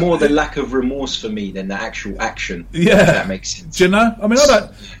 It's more the lack of remorse for me than the actual action. Yeah, if that makes sense. Do you know? I mean,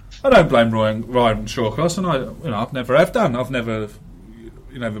 I don't blame Ryan Shawcross, and I've never have done. I've never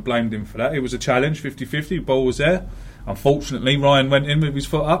blamed him for that. It was a challenge, 50-50. Ball was there. Unfortunately, Ryan went in with his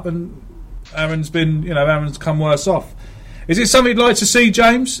foot up, and Aaron's come worse off. Is it something you'd like to see,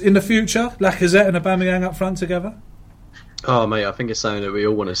 James, in the future? Lacazette and Aubameyang up front together? Oh, mate, I think it's something that we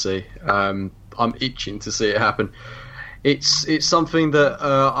all want to see. I'm itching to see it happen. It's something that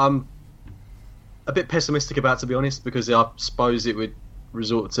I'm a bit pessimistic about, to be honest, because I suppose it would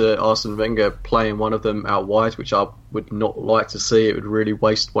resort to Arsene Wenger playing one of them out wide, which I would not like to see. It would really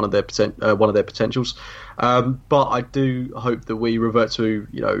waste one of their potentials. But I do hope that we revert to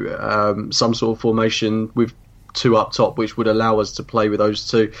some sort of formation with two up top, which would allow us to play with those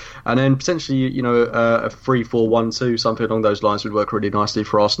two, and then potentially a 3-4-1-2, something along those lines would work really nicely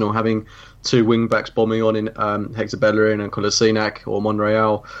for Arsenal. Having two wing backs bombing on in Hector Bellerin and Kolasinac or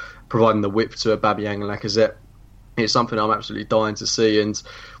Monreal, providing the width to Aubameyang and Lacazette. It's something I'm absolutely dying to see, and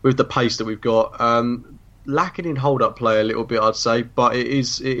with the pace that we've got, lacking in hold-up play a little bit, I'd say, but it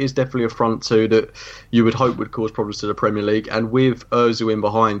is definitely a front two that you would hope would cause problems to the Premier League, and with Ozil in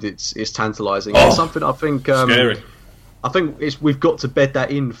behind, it's tantalising. It's something I think scary. I think we've got to bed that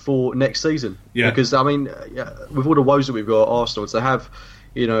in for next season, because I mean, with all the woes that we've got at Arsenal, to have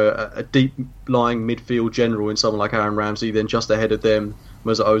a deep lying midfield general in someone like Aaron Ramsey, then just ahead of them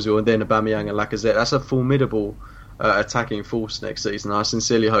Mesut Ozil, and then Aubameyang and Lacazette, that's a formidable attacking force next season. I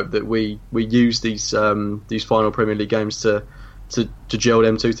sincerely hope that we use these final Premier League games to gel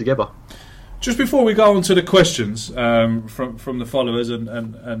them two together. Just before we go on to the questions from the followers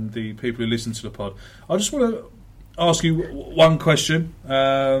and the people who listen to the pod, I just want to ask you one question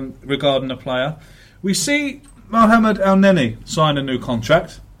regarding a player. We see Mohamed El-Neni sign a new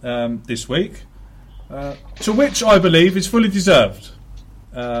contract this week, to which I believe is fully deserved.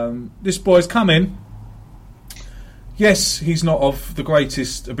 This boy's come in. Yes, he's not of the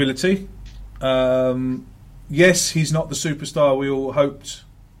greatest ability. Yes, he's not the superstar we all hoped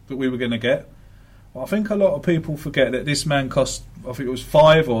that we were going to get. Well, I think a lot of people forget that this man cost, I think it was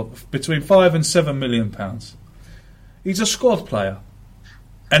between £5 and £7 million. He's a squad player,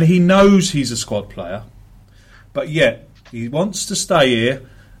 and he knows he's a squad player, but yet he wants to stay here,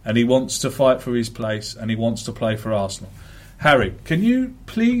 and he wants to fight for his place, and he wants to play for Arsenal. Harry, can you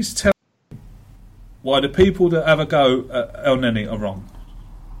please tell me why the people that have a go at El Neni are wrong?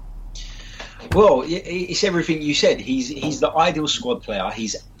 Well, it's everything you said. He's the ideal squad player.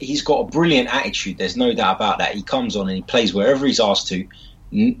 He's got a brilliant attitude. There's no doubt about that. He comes on and he plays wherever he's asked to,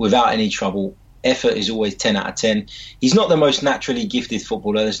 without any trouble. Effort is always 10 out of 10. He's not the most naturally gifted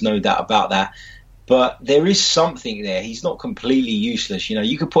footballer. There's no doubt about that. But there is something there. He's not completely useless. You know,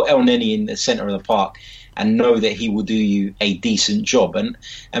 you could put El Neni in the centre of the park and know that he will do you a decent job. And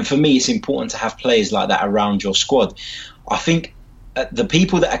for me, it's important to have players like that around your squad. I think the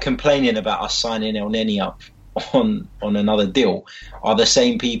people that are complaining about us signing El Neni up on another deal are the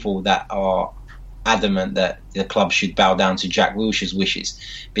same people that are adamant that the club should bow down to Jack Wilshere's wishes,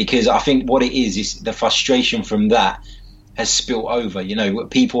 because I think what it is the frustration from that has spilt over. You know,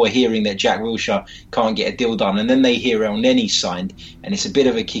 people are hearing that Jack Wilshere can't get a deal done, and then they hear El Neni signed, and it's a bit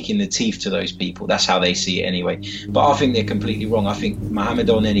of a kick in the teeth to those people. That's how they see it anyway. But I think they're completely wrong. I think Mohamed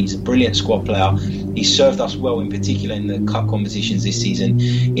El Neni is a brilliant squad player. He's served us well, in particular in the cup competitions this season.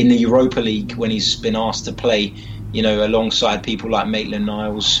 In the Europa League, when he's been asked to play, you know, alongside people like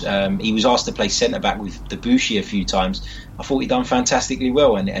Maitland-Niles, he was asked to play centre-back with Debussy a few times. I thought he'd done fantastically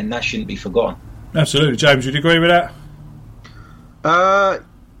well, and that shouldn't be forgotten. Absolutely. James, would you agree with that?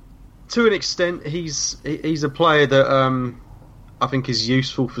 To an extent, he's a player that I think is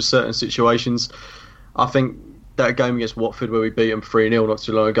useful for certain situations. I think that game against Watford where we beat them 3-0 not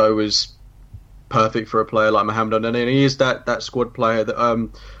too long ago was perfect for a player like Mohamed El Neni, and he is that squad player that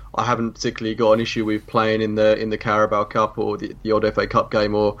I haven't particularly got an issue with playing in the Carabao Cup or the odd FA Cup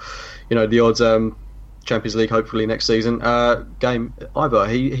game, or the odd Champions League hopefully next season game either.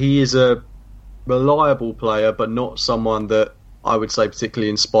 He is a reliable player, but not someone that I would say particularly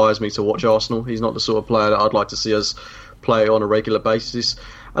inspires me to watch Arsenal. He's not the sort of player that I'd like to see us play on a regular basis.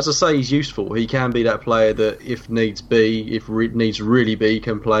 As I say, he's useful. He can be that player that, if needs really be,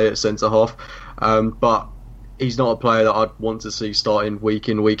 can play at centre half. But he's not a player that I'd want to see starting week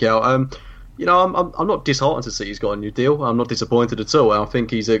in, week out. I'm not disheartened to see he's got a new deal. I'm not disappointed at all. I think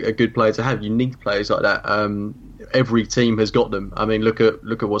he's a good player to have. You need players like that. Every team has got them. I mean, look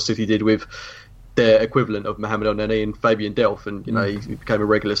at what City did with their equivalent of Mohamed El Neni and Fabian Delph, and he became a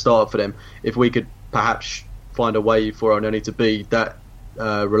regular starter for them. If we could perhaps find a way for El Neni to be that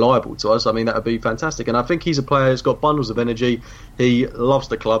reliable to us, I mean, that would be fantastic. And I think he's a player who's got bundles of energy. He loves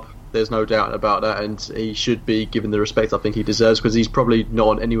the club. There's no doubt about that, and he should be given the respect I think he deserves, because he's probably not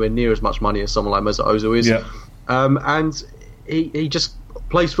on anywhere near as much money as someone like Mesut Ozil is. Yeah. And he just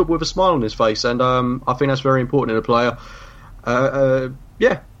plays football with a smile on his face, and I think that's very important in a player.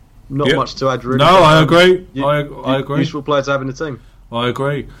 Not much to add, really. No, I agree. I agree. Useful player to have in the team. I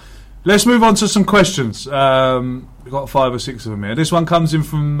agree. Let's move on to some questions. We've got 5 or 6 of them here. This one comes in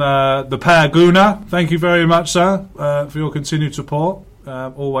from the Paraguna. Thank you very much, sir, for your continued support.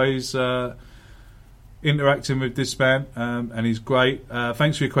 Always interacting with this man, and he's great.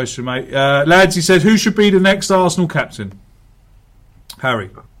 Thanks for your question, mate. Lads, he said, who should be the next Arsenal captain? Harry.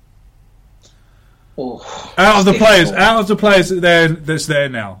 Out of the players that's there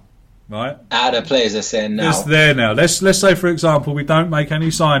now. Right. Out of players that's there now. It's there now. Let's say, for example, we don't make any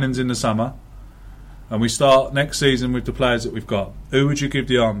signings in the summer, and we start next season with the players that we've got. Who would you give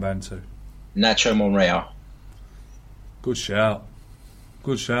the armband to? Nacho Monreal. Good shout.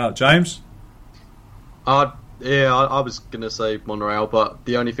 James? I was going to say Monreal, but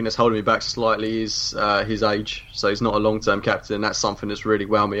the only thing that's holding me back slightly is his age. So he's not a long-term captain, and that's something that's really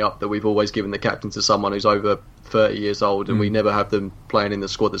wound me up, that we've always given the captain to someone who's over 30 years old, and we never have them playing in the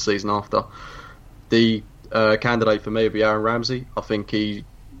squad the season after. The candidate for me would be Aaron Ramsey. I think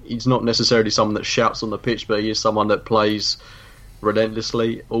he's not necessarily someone that shouts on the pitch, but he is someone that plays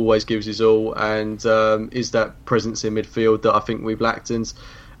relentlessly, always gives his all, and is that presence in midfield that I think we've lacked, and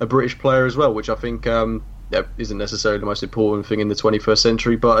a British player as well, which I think isn't necessarily the most important thing in the 21st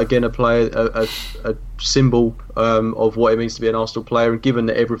century, but again, a player, a symbol of what it means to be an Arsenal player. And given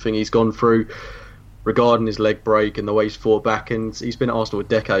that everything he's gone through regarding his leg break and the way he's fought back, and he's been at Arsenal a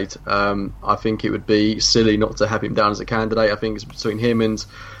decade, I think it would be silly not to have him down as a candidate. I think it's between him and,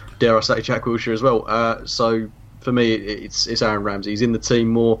 dare I say, Jack Wilshere as well. So for me, it's Aaron Ramsey. He's in the team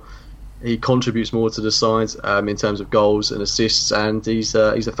more. He contributes more to the side in terms of goals and assists, and he's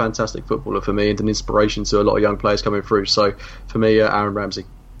a fantastic footballer for me, and an inspiration to a lot of young players coming through. So for me, Aaron Ramsey.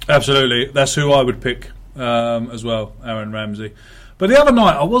 Absolutely, that's who I would pick as well, Aaron Ramsey. But the other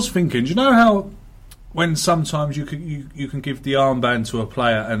night, I was thinking, do you know how when sometimes you can give the armband to a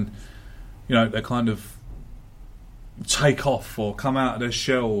player and they kind of take off or come out of their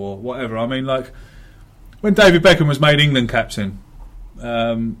shell or whatever? I mean, like when David Beckham was made England captain.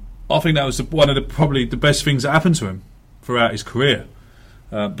 I think that was one of probably the best things that happened to him. throughout his career,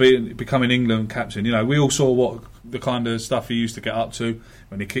 becoming England captain. You know, we all saw what the kind of stuff he used to get up to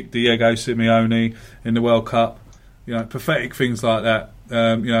when he kicked Diego Simeone in the World Cup. You know, pathetic things like that.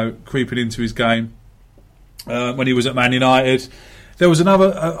 You know, creeping into his game. When he was at Man United, there was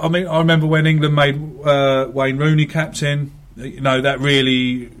another. I remember when England made Wayne Rooney captain. You know, that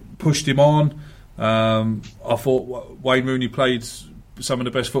really pushed him on. I thought Wayne Rooney played some of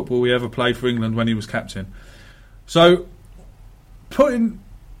the best football we ever played for England when he was captain. So, when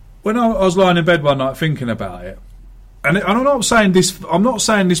I was lying in bed one night thinking about it, and I'm not saying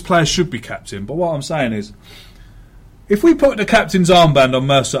this player should be captain, but what I'm saying is, if we put the captain's armband on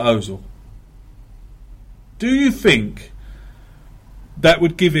Mesut Ozil, do you think that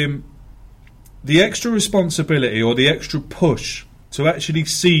would give him the extra responsibility or the extra push to actually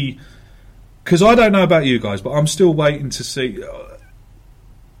see? Because I don't know about you guys, but I'm still waiting to see.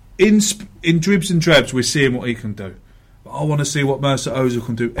 In dribs and drabs, we're seeing what he can do. But I want to see what Mesut Ozil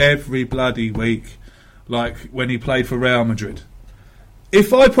can do every bloody week, like when he played for Real Madrid.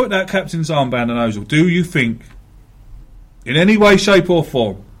 If I put that captain's armband on Ozil, do you think, in any way, shape or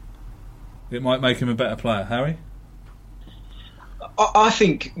form, it might make him a better player, Harry? I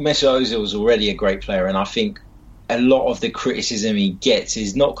think Mesut Ozil is already a great player, and I think a lot of the criticism he gets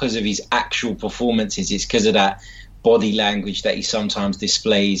is not because of his actual performances, it's because of that body language that he sometimes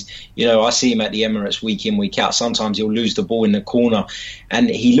displays. You know, I see him at the Emirates week in, week out. Sometimes he'll lose the ball in the corner and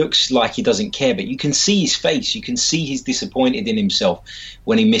he looks like he doesn't care, but you can see his face. You can see he's disappointed in himself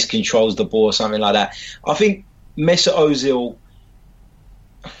when he miscontrols the ball or something like that. I think Mesut Ozil,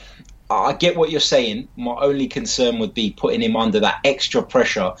 I get what you're saying. My only concern would be putting him under that extra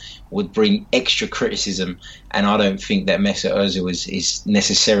pressure would bring extra criticism, and I don't think that Mesut Ozil is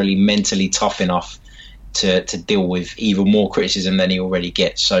necessarily mentally tough enough to deal with even more criticism than he already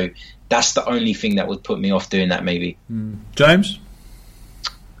gets. So that's the only thing that would put me off doing that, maybe. James?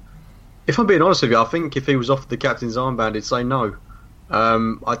 If I'm being honest with you, I think if he was offered the captain's armband, he'd say no.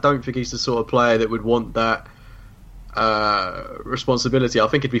 I don't think he's the sort of player that would want that responsibility. I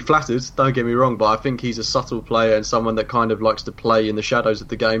think he'd be flattered, don't get me wrong, but I think he's a subtle player and someone that kind of likes to play in the shadows of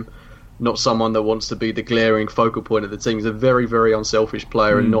the game, not someone that wants to be the glaring focal point of the team. He's a very, very unselfish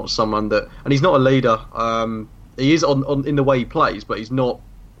player and not someone that... And he's not a leader. He is on in the way he plays, but he's not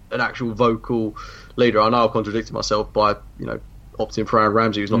an actual vocal leader. I know I've contradicted myself by, opting for Aaron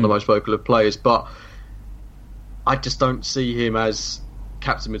Ramsey, who's not the most vocal of players, but I just don't see him as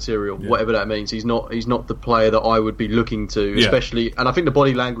captain material, whatever that means. He's not the player that I would be looking to, especially. And I think the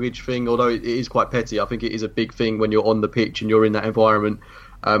body language thing, although it is quite petty, I think it is a big thing when you're on the pitch and you're in that environment.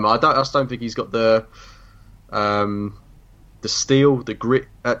 I just don't think he's got the steel, the grit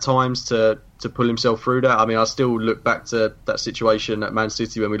at times to pull himself through that. I mean, I still look back to that situation at Man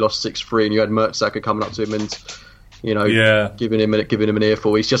City when we lost 6-3 and you had Mertesacker coming up to him and giving him an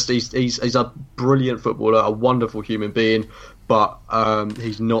earful. He's a brilliant footballer, a wonderful human being, but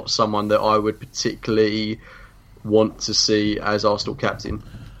he's not someone that I would particularly want to see as Arsenal captain.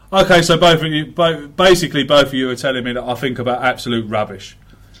 Okay, so both of you are telling me that I think about absolute rubbish.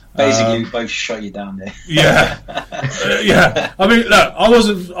 Basically, we both shut you down there. Yeah. I mean, look, I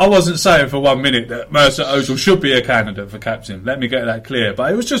wasn't saying for 1 minute that Mesut Ozil should be a candidate for captain. Let me get that clear.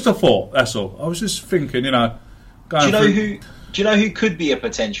 But it was just a thought. That's all. I was just thinking, Do you know who could be a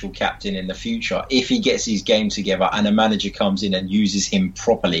potential captain in the future if he gets his game together and a manager comes in and uses him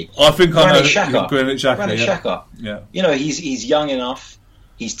properly? I think Granit Xhaka. Granit Xhaka. Yeah. He's young enough.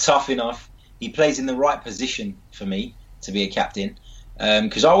 He's tough enough. He plays in the right position for me to be a captain.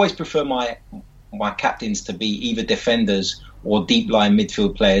 Because I always prefer my captains to be either defenders or deep line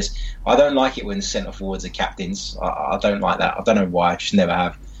midfield players. I don't like it when centre forwards are captains. I don't like that. I don't know why. I just never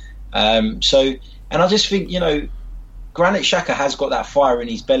have. And I just think Granit Xhaka has got that fire in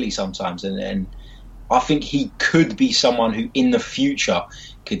his belly sometimes, and I think he could be someone who in the future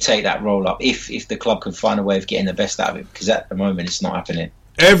could take that role up if the club can find a way of getting the best out of it, because at the moment it's not happening.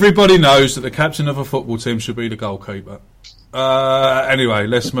 Everybody knows that the captain of a football team should be the goalkeeper. Anyway,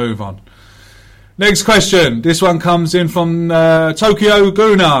 let's move on. Next question. This one comes in from Tokyo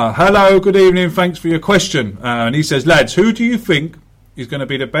Guna. Hello, good evening, thanks for your question. And he says, lads, who do you think is going to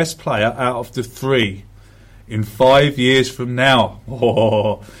be the best player out of the three in 5 years from now?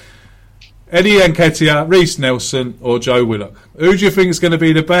 Eddie Nketiah, Reece Nelson or Joe Willock? Who do you think is going to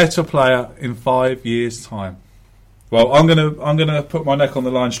be the better player in 5 years' time? Well, I'm gonna put my neck on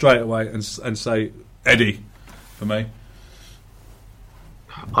the line straight away and say Eddie for me.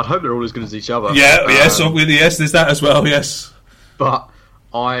 I'd hope they're all as good as each other. Yes, there's that as well. Yes, but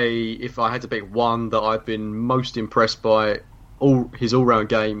if I had to pick one that I've been most impressed by his all-round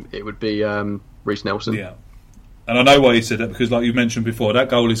game, it would be Reece Nelson. Yeah, And I know why he said that, because like you mentioned before, that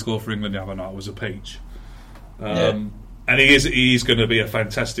goal he scored for England the other night was a peach. And he is going to be a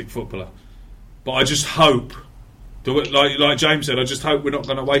fantastic footballer. But I just hope, like James said, I just hope we're not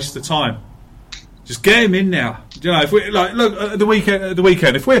going to waste the time. Just get him in now. You know, if we look at the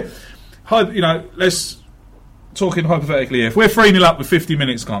weekend, if we're, let's talking hypothetically, if we're 3-0 up with 50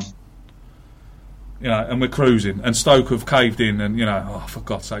 minutes gone, and we're cruising, and Stoke have caved in, and for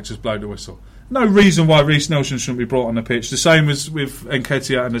God's sake, just blow the whistle. No reason why Reece Nelson shouldn't be brought on the pitch. The same as with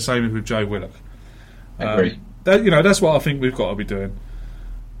Nketiah, and the same as with Joe Willock. Agree. That's what I think we've got to be doing.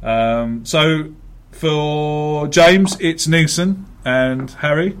 So for James, it's Nelson, and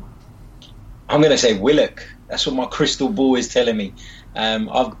Harry. I'm going to say Willock. That's what my crystal ball is telling me.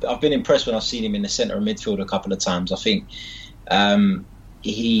 I've been impressed when I've seen him in the centre of midfield a couple of times. I think I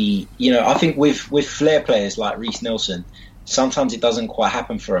think with flair players like Reece Nelson, sometimes it doesn't quite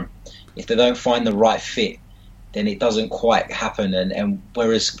happen for him. If they don't find the right fit, then it doesn't quite happen. And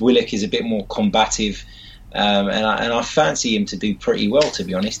whereas Willock is a bit more combative, and I fancy him to do pretty well, to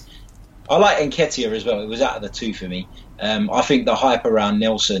be honest. I like Nketiah as well. It was out of the two for me. I think the hype around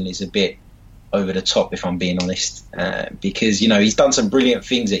Nelson is a bit over the top, if I'm being honest, because he's done some brilliant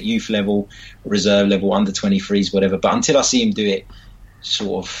things at youth level, reserve level, under 23s, whatever. But until I see him do it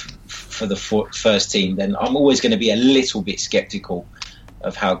sort of for the first team, then I'm always going to be a little bit sceptical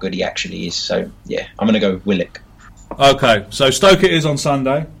of how good he actually is. So yeah, I'm going to go with Willock. Okay, so Stoke it is on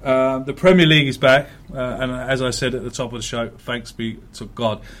Sunday. The Premier League is back, and as I said at the top of the show, thanks be to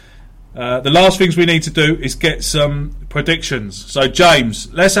God. The last things we need to do is get some predictions. So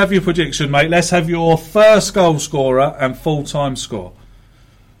James, let's have your prediction, mate. Let's have your first goal scorer and full-time score.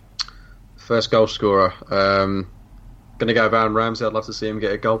 First goal scorer. Going to go with Aaron Ramsey. I'd love to see him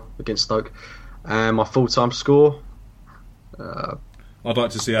get a goal against Stoke. And my full-time score. I'd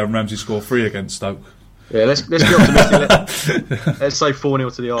like to see Aaron Ramsey score 3 against Stoke. Yeah, let's get optimistic. Let's say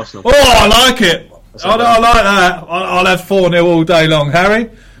 4-0 to the Arsenal. Oh, I like it. I like that. I'll have 4-0 all day long. Harry?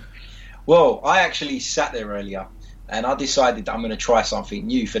 Well, I actually sat there earlier and I decided that I'm going to try something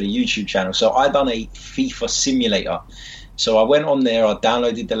new for the YouTube channel. So I done a FIFA simulator. So I went on there, I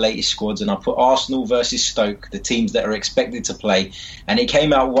downloaded the latest squads, and I put Arsenal versus Stoke, the teams that are expected to play, and it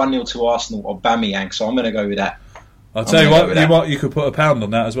came out 1-0 to Arsenal or Aubameyang. So I'm going to go with that. I'll tell you what, you could put £1 on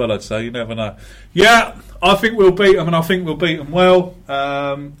that as well, I'd say. You never know. Yeah, I think we'll beat them, and I think we'll beat them well.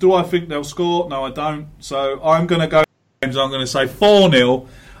 Do I think they'll score? No, I don't. So I'm going to go, James, I'm going to say 4-0,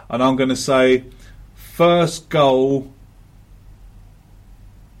 and I'm going to say first goal,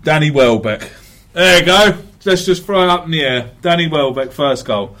 Danny Welbeck. There you go. Let's just throw it up in the air. Danny Welbeck, first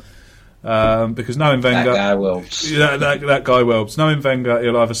goal. Because knowing Wenger... That guy Welbs. Yeah, that guy Welbs. Knowing Wenger,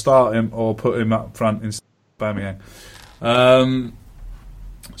 he'll either start him or put him up front instead.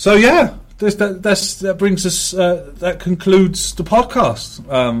 So yeah, that brings us. That concludes the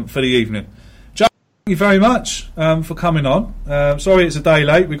podcast for the evening. Joe, thank you very much for coming on. Sorry it's a day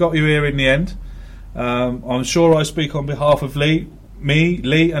late. We got you here in the end. I'm sure I speak on behalf of Lee,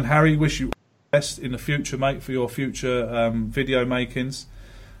 and Harry. Wish you all the best in the future, mate, for your future video makings.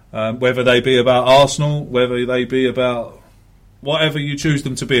 Whether they be about Arsenal, whether they be about whatever you choose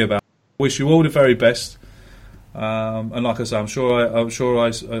them to be about. Wish you all the very best. And like I say, I'm sure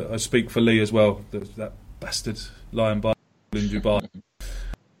I speak for Lee as well. That bastard lying by in Dubai.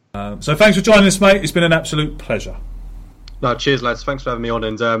 So thanks for joining us, mate. It's been an absolute pleasure. No, cheers, lads. Thanks for having me on.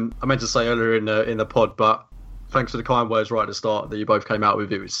 And I meant to say earlier in the pod, but thanks for the kind words right at the start that you both came out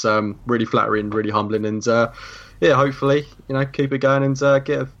with. It was really flattering, really humbling, and yeah, hopefully keep it going and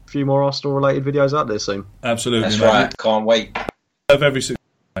get a few more Arsenal related videos out there soon. Absolutely, that's mate. right. Can't wait. Of every single.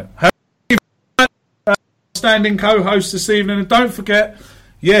 Standing co-host this evening, and don't forget,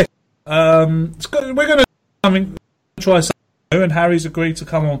 we're going to try something new, and Harry's agreed to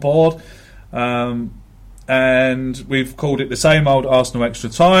come on board, and we've called it the same old Arsenal Extra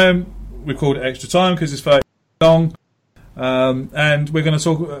Time. We called it Extra Time because it's very long, and we're going to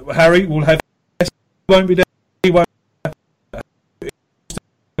talk. Harry will have won't be there. He won't.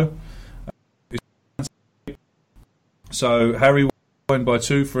 So Harry will win by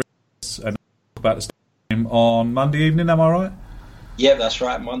 2 for us, and about the on Monday evening, am I right? Yeah, that's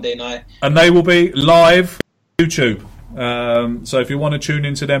right, Monday night. And they will be live on YouTube. So if you want to tune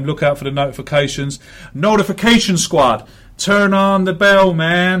into them, look out for the notifications. Notification Squad, turn on the bell,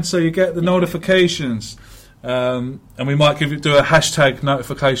 man, so you get the notifications. And we might do a hashtag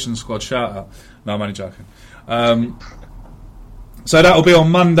Notification Squad shout out. No, I'm only joking. So that will be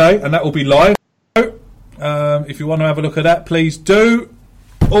on Monday, and that will be live. If you want to have a look at that, please do.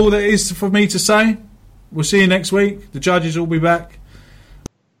 All that is for me to say. We'll see you next week. The judges will be back.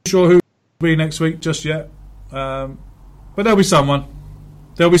 Not sure who will be next week just yet. but there'll be someone.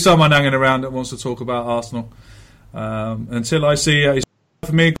 There'll be someone hanging around that wants to talk about Arsenal. Until I see you,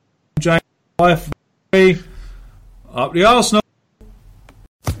 for me, James, up the Arsenal.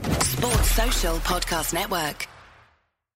 Sports Social Podcast Network.